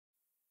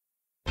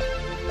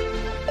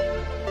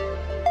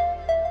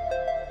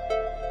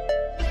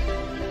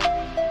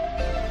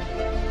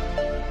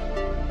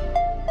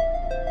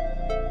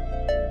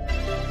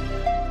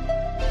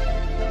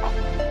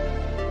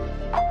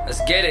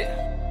Get it.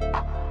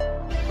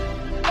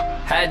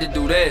 Had to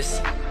do this.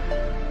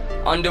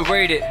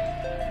 Underrated.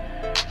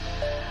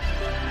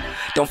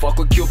 Don't fuck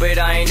with Cupid,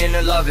 I ain't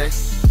into loving.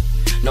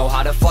 Know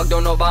how the fuck,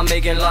 don't know about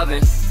making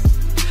loving.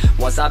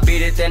 Once I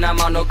beat it, then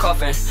I'm out no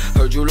cuffin'.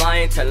 Heard you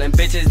lying, telling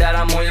bitches that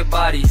I'm on your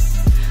body.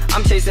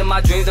 I'm chasing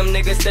my dreams, them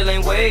niggas still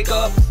ain't wake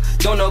up.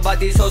 Don't know about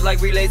these hoes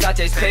like relays, I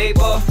chase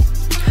paper.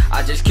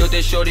 I just killed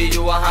this shorty,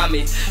 you a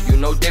homie. You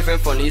no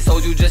different from these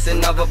hoes, you just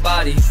another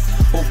body.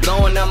 Who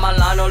blowing up my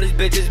line, all these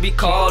bitches be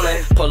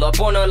calling. Pull up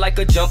on her like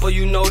a jumper,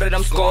 you know that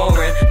I'm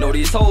scoring. Know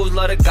these hoes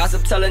love the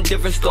gossip, telling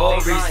different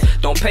stories.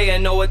 Don't pay her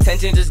no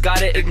attention, just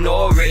gotta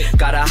ignore it.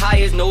 Got her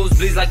highest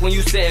nosebleeds like when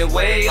you sitting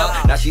way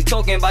up. Now she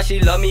talking about she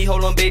love me,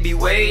 hold on baby,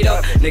 wait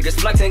up. Niggas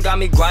flexing, got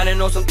me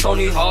grinding on some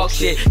Tony Hawk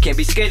shit. Can't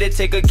be scared to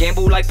take a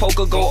gamble like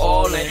poker, go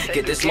all in.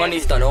 Get this money,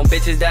 stun on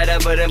bitches that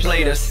ever done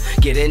played us.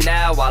 Get it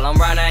now, while I'm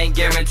riding, I ain't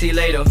guaranteed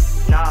later.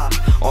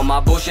 On my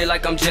bullshit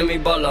like I'm Jimmy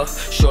Butler.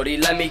 Shorty,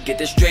 let me get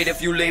this straight,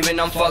 if you leaving,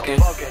 I'm fucking.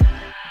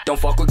 Don't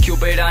fuck with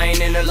Cupid, I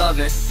ain't into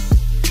loving.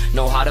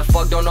 Know how the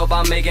fuck, don't know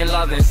about making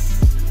loving.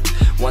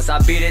 Once I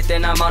beat it,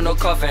 then I'm out no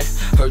cuffin'.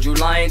 Heard you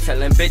lying,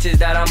 telling bitches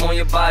that I'm on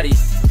your body.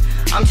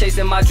 I'm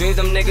chasing my dreams,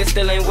 them niggas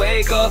still ain't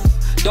wake up.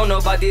 Don't know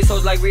about these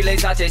hoes like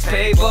relays, I chase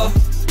paper.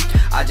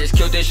 I just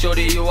killed this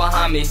shorty, you a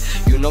homie.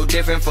 You no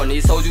different from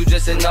these hoes, you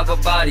just another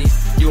body.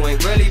 You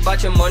ain't really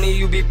about your money,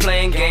 you be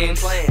playing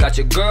games. Got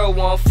your girl,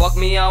 wanna fuck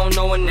me, I don't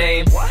know her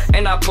name.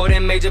 And I put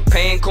in major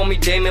pain, call me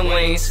Damon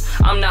Wayans.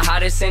 I'm the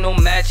hottest, ain't no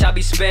match, I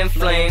be spitting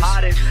flames.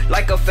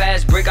 Like a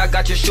fast break, I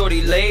got your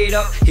shorty laid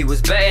up. He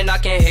was betting I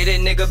can't hit it,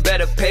 nigga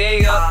better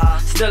pay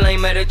up. Still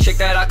ain't met a chick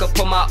that I could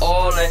put my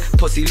all in.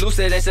 Pussy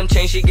looser than some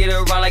chain, she get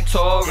around like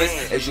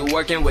Taurus. Is you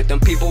working with them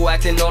people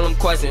acting all them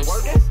questions?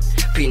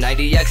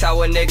 P90X,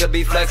 how a nigga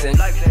be flexing.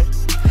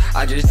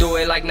 I just do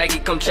it like Nike,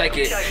 come check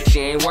it. She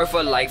ain't worth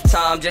a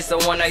lifetime, just a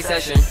one night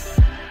session.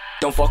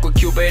 Don't fuck with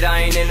Cupid, I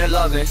ain't into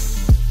loving.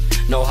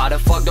 Know how the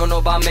fuck, don't know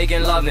about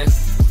making loving.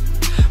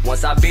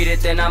 Once I beat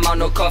it, then I'm out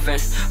no cuffin'.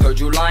 Heard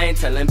you lying,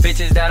 telling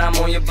bitches that I'm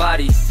on your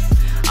body.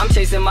 I'm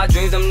chasing my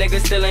dreams, them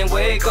niggas still ain't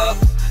wake up.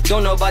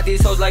 Don't know about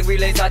these hoes like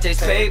relays, I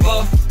chase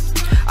paper.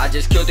 I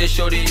just killed this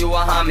shorty, you a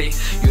homie.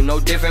 You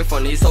no different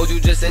from these hoes, you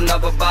just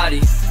another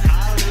body.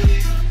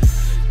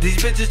 These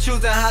bitches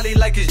choosing Holly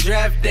like it's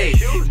draft day,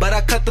 but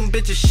I cut them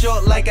bitches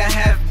short like a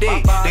half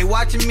day. They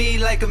watching me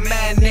like a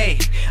matinee.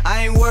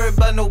 I ain't worried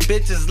about no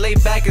bitches, lay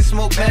back and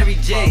smoke Mary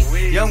J.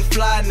 Young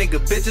fly nigga,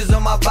 bitches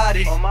on my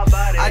body.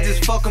 I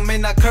just fuck them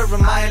and I curve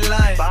them, I ain't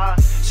lying.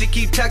 She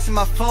keep texting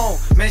my phone,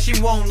 man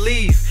she won't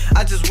leave.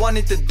 I just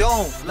wanted the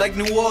dome, like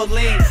New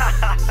Orleans.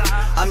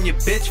 I'm your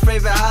bitch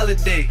favorite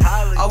holiday.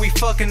 Are we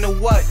fucking or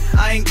what?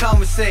 I ain't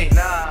conversating.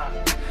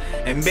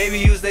 And baby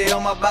you stay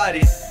on my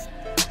body.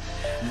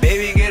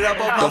 Baby, get up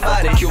off my body. Don't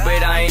fuck with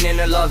Cupid, I ain't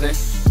into loving.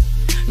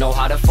 Know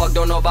how the fuck,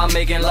 don't know about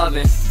making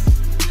loving.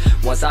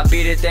 Once I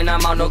beat it, then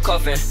I'm out no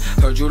cuffin'.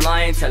 Heard you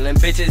lying, telling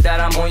bitches that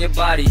I'm on your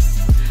body.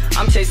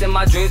 I'm chasing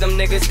my dreams, them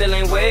niggas still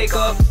ain't wake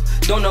up.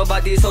 Don't know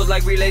about these hoes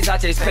like relays, I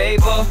chase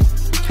paper.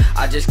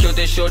 I just killed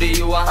this shorty,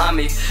 you a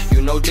homie.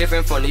 You no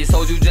different from these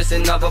hoes, you just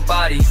another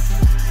body.